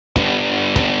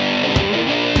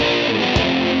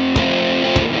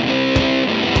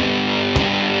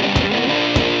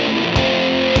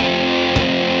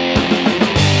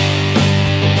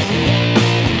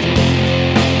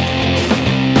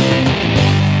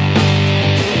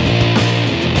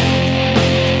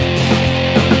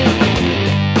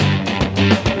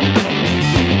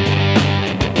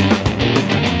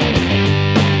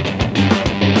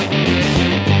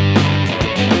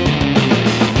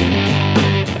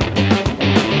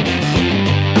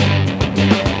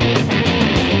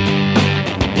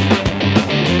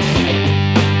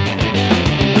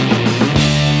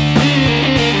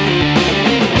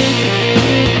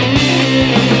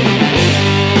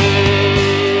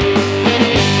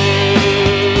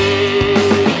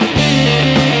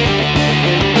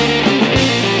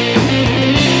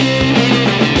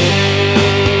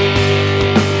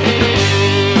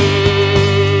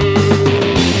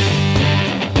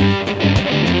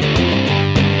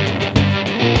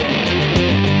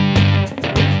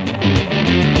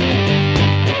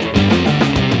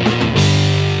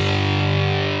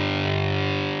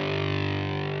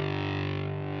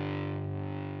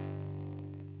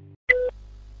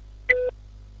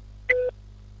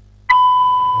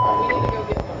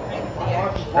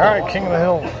Alright, King of the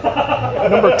Hill.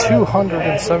 Number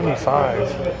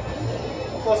 275.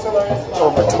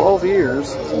 Over 12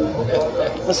 years.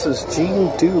 This is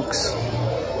Gene Dukes.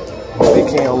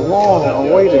 Making a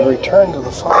long-awaited return to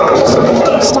the finals.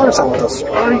 He starts out with a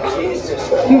strike.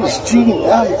 He's Gene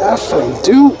M.F. and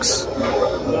Dukes.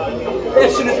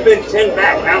 That should have been 10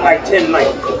 back, not like 10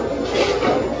 late.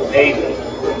 Maybe.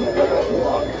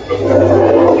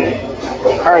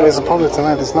 Alright, his opponent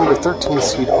tonight is number 13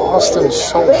 seed Austin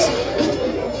Schultz.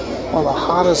 One of the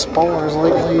hottest bowlers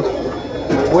lately,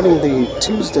 winning the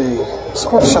Tuesday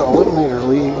Sports Shot Eliminator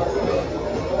League.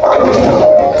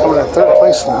 Coming in third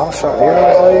place in the House Shot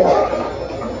Heroes League.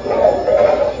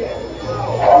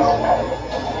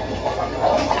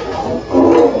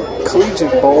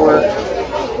 Collegiate bowler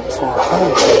for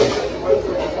Huntington.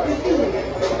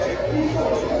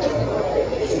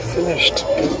 He finished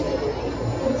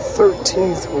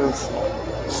 13th with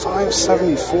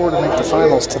 574 to make the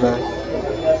finals today.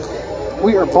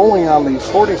 We are bowling on the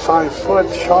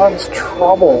 45-foot Shaun's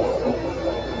Trouble.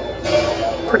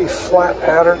 Pretty flat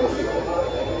pattern.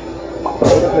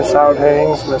 Miss out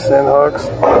hangs, miss in hooks.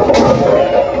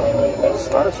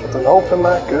 Starts with an open,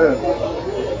 not good.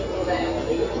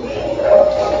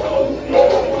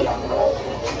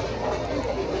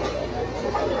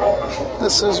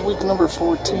 This is week number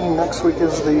 14. Next week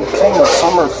is the King of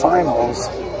Summer Finals.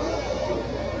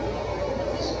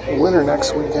 The winner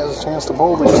next week has a chance to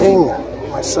bowl the King,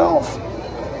 myself.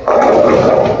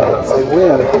 If they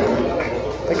win,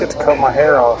 they get to cut my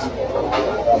hair off.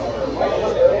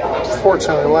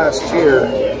 Fortunately, last year,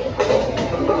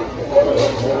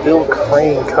 Bill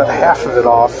Crane cut half of it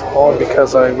off, only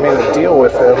because I made a deal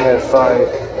with him. If I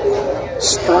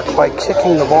struck by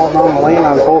kicking the ball down the lane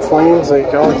on both lanes, they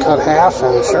could only cut half,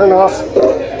 and sure enough,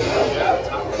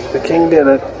 the King did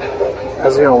it,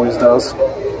 as he always does.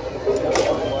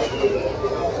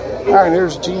 Alright,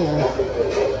 there's Gene.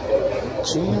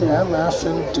 Gene MF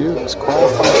and Dukes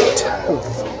qualified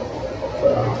 10th.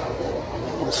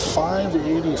 With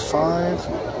 585.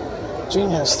 Gene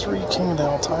has 3 King of the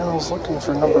Hill titles, looking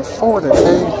for number 4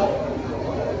 today.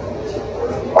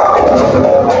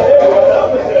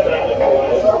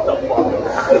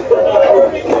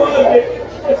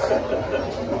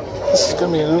 This is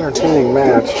going to be an entertaining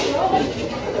match.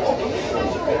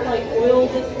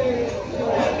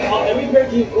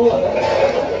 Good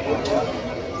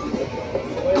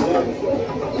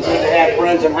to have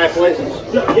friends in high places.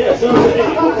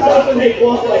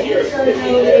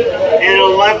 And a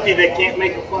lefty that can't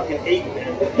make a fucking 8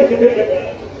 man.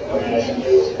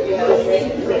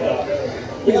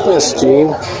 We've missed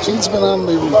Gene. Gene's been on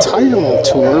the retirement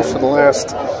tour for the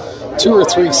last 2 or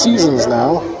 3 seasons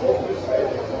now.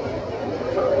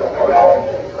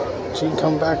 Gene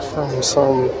come back from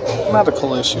some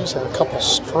medical issues, had a couple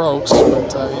strokes,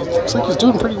 but he looks like he's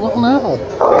doing pretty well now.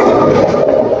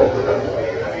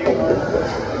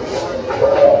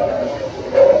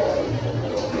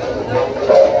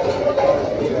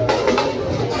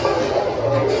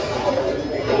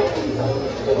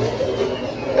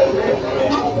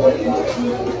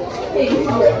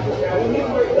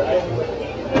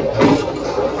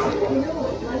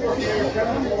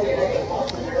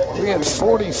 We had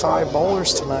 45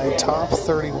 bowlers tonight. Top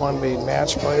 31 made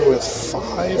match play with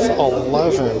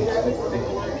 511.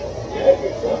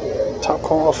 Top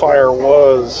qualifier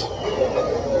was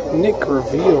Nick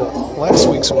Graveel, last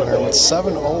week's winner, with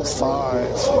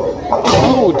 705.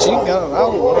 Oh, Gene got it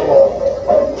out.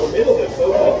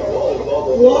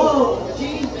 Whoa,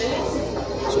 Gene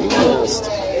missed.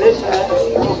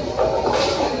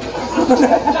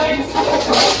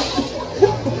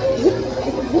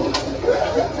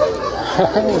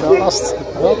 Lost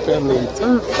up in the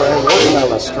 3rd frame, working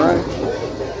on a strike.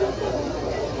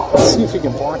 Let's see if he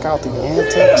can block out the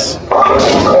antics.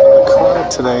 The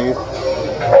crowd today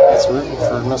is rooting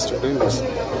for Mr. Dukes.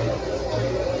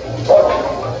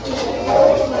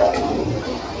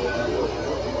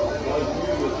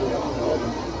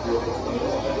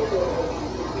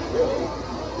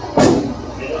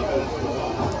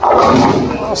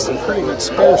 Lost a pretty good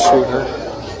spare shooter.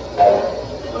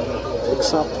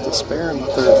 Picks up the spare in the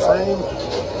 3rd frame.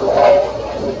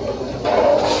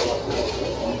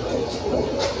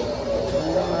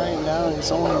 And right now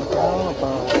he's only down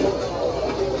about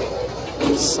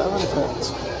 7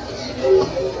 pins.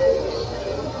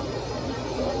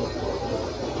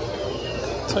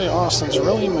 I'll tell you, Austin's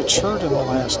really matured in the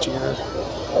last year.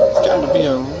 He's gotten to be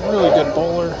a really good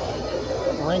bowler,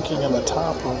 ranking in the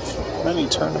top of many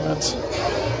tournaments,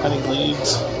 many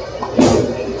leagues.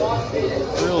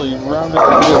 Really rounded a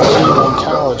good lead in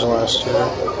college last year.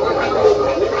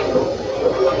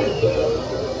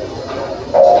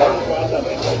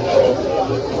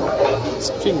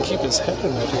 See if he can keep his head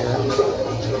in it here.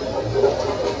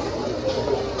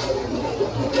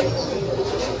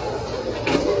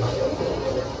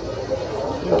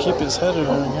 He can keep his head in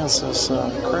it against this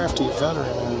crafty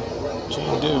veteran,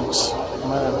 Gene Dukes.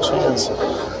 Might have a chance.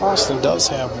 Austin does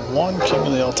have one King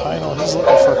of the Hill title. He's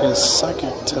looking for his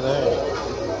second today.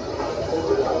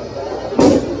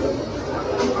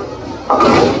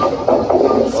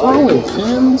 Throwing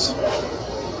pins.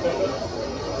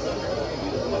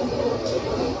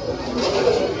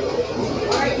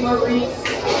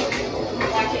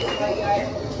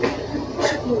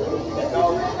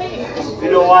 You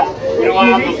know what?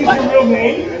 I'm the real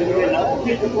name.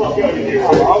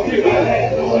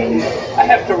 I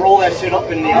have to roll that shit up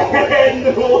in the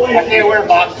envelope. I can't wear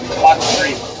box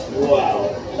 3. Wow.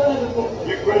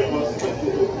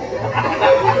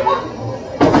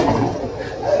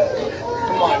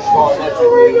 Come on, Sean. Let's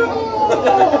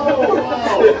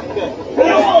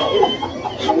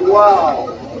Wow.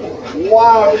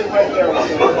 Wow, you went there.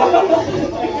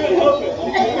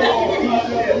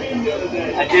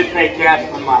 I did pay cash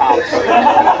for my house.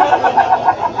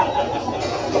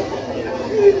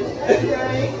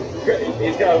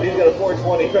 He's got a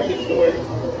 420 credit score.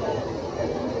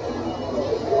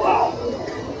 Wow.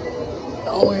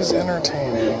 Always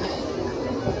entertaining.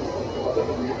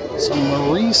 So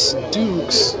Maurice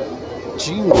Dukes,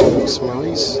 Gene Dukes,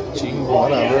 Maurice, Gene,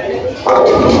 whatever.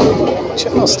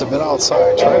 Just a bit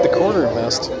outside. Tried the quarter and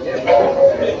missed.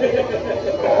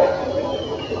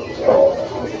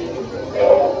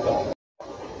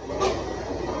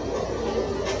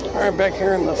 Alright, back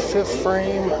here in the 5th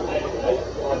frame.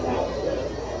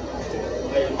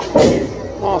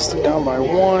 Austin down by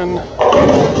 1.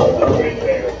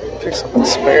 Picks up the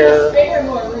spare.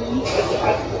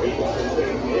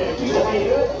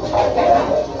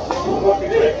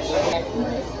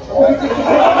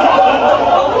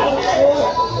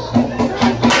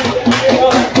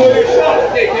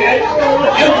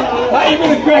 How you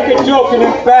gonna crack a joke and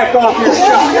then back off your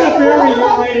shot? You're burying it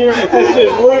right here. This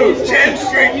is rude. 10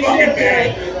 straight fucking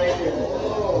bang.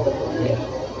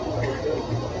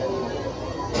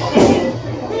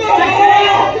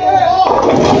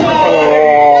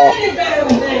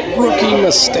 Rookie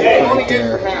mistake right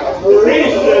there.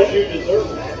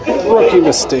 Rookie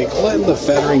mistake. Letting the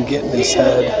veteran get in his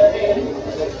head.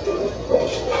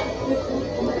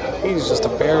 He's just a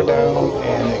bear down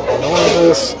and ignore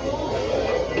this.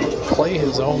 Play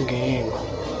his own game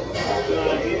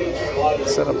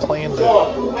instead of playing the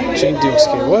Gene Dukes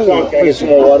game. What is some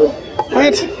more water?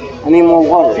 What? I need more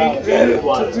water.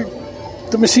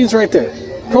 The machine's right there.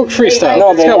 Coke Freestyle.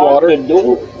 No, it's got water.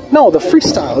 No, the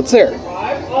Freestyle. It's there.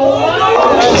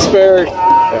 Spare.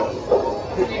 Yeah.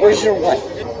 Where's your wife?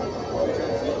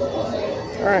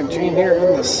 All right, Gene here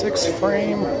in the 6th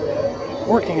frame,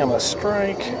 working on a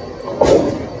strike.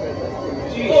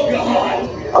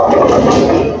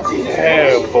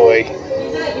 Oh boy.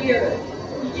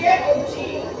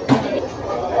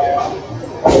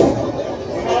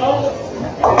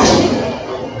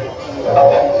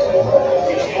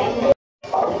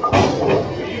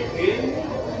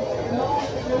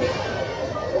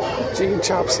 Gene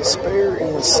chops the spare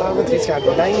in the 7th. He's got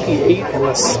 98 in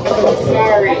the 7th.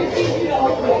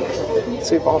 Let's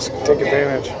see if Austin can take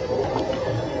advantage. A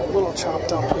little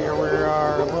chopped up here. We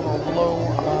are a little low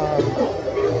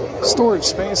on storage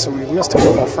space, so we missed a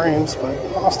couple frames, but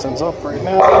Austin's up right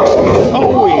now.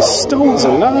 Oh, he stones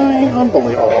a 9.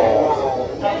 Unbelievable.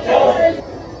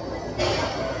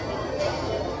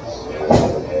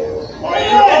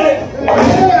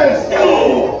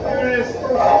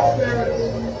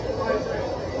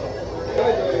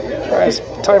 It's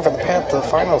time for the path to the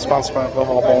final, sponsored by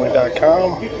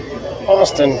BuffaloBowling.com.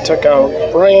 Austin took out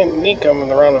Bryant Neekum in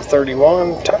the round of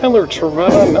 31. Tyler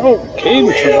Trevetta, no,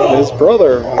 Caden Trevetta, his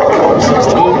brother, in the round of 16.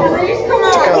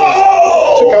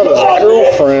 Took out his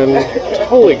girlfriend,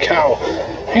 holy cow,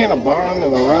 Hannah Bond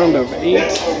in the round of 8.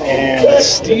 And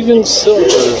Steven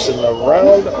Silvers in the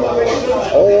round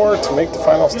of 4 to make the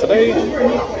finals today.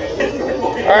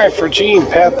 Alright, for Gene,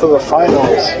 path to the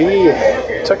finals. He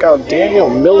took out Daniel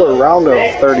Miller, round of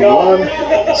 31.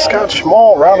 Scott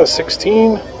Schmall, round of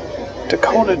 16.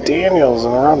 Dakota Daniels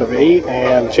in the round of 8.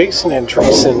 And Jason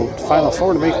Andreessen, final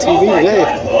 4 to make TV today.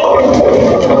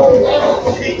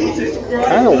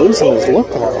 Kind of losing his look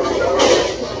now.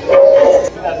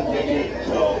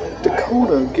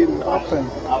 Dakota getting up and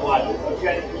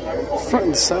front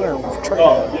and center,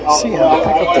 trying to see how to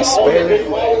pick up the spare.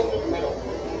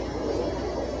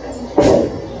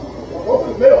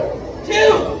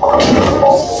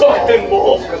 Suck them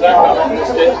balls, because I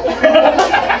missed it.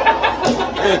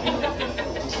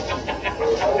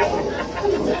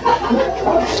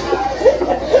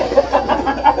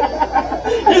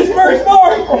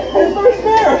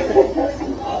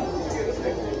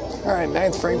 All right,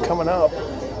 9th frame coming up.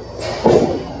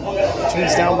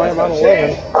 Gene's down by about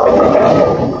 11.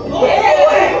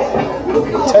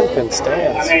 10-pin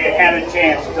stands. They had a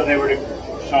chance until they were to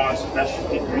Shaun's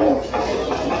specialty green.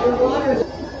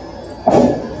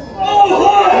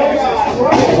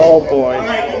 Oh boy.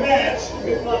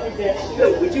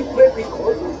 Would you quit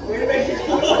recording?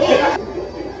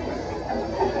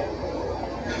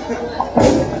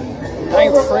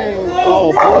 9th frame.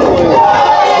 Oh, Brooklyn.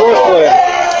 Brooklyn.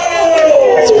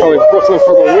 That's probably Brooklyn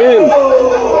for the win.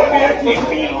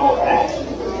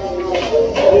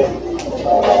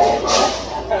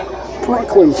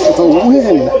 Brooklyn for the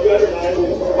win.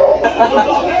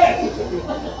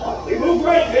 Move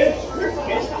right, bitch.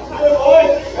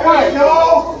 All right, go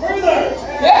further.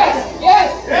 Yes, yes.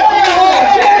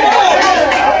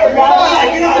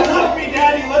 Get on top of me,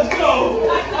 Daddy. Let's go.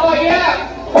 Oh, yeah.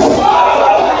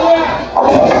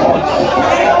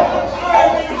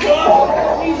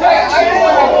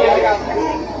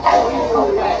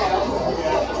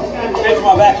 It's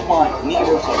my back spine. Knee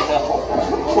hurts like that.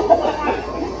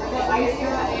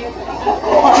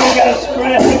 You got a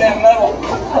scratch in that metal.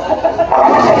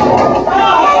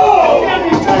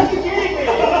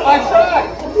 I tried.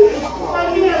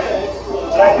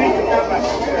 I think you got my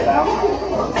spirit out.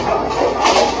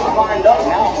 I'm lined up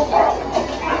now.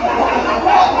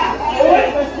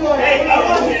 Hey, I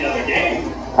want you another game.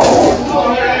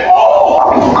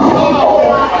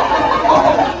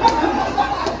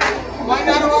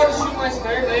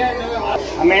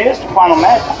 I mean, it's the final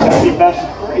match. It's going to be best of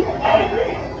 3. I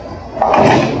agree.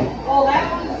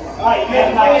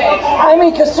 I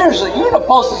mean, because seriously, you're going to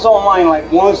post this online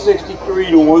like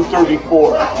 163 to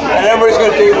 134. And everybody's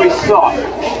going to think we suck.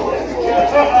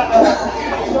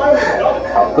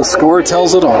 The score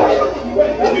tells it all.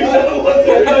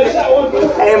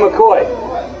 Hey, McCoy.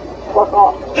 Fuck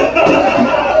off.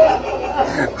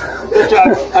 Which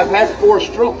I've had 4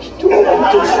 strokes. 2 of them.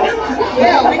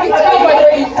 Yeah, we can tell by the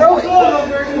way you throw it.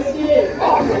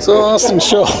 So Austin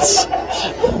Schultz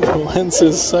wins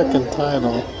his 2nd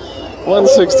title.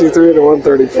 163 to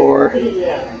 134.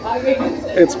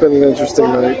 It's been an interesting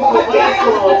night.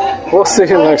 We'll see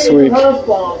you next week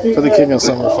for the King of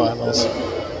Summer Finals.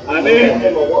 I'm in.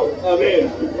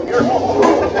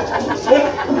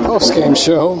 Post-game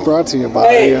show brought to you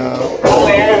by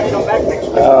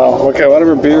Come okay,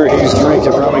 whatever beer he's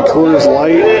drinking, probably Coors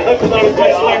Light,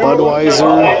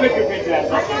 Budweiser,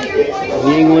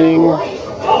 Yingling,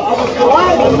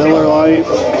 Miller Lite.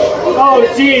 Oh,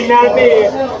 gee, not me.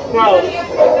 No.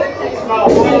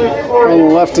 All the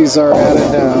lefties are at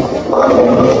it now.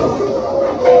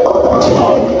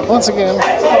 Once again,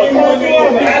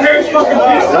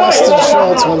 Austin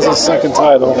Schultz wins his 2nd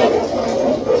title.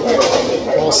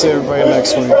 We'll see everybody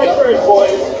next week.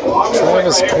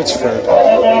 Travis Pitchford.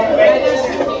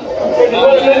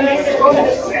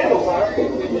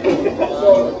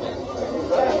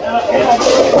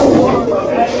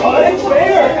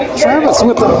 Travis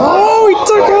with the... Oh, he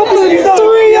took out the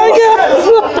 3, I guess!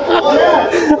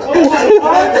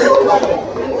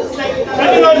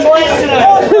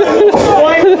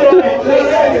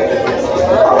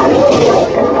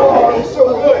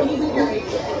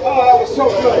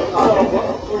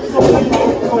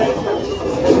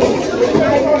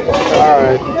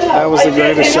 Alright, that was the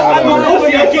greatest shot ever.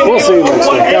 We'll see you next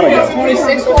week. Gotta go.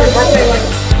 26 with your birthday like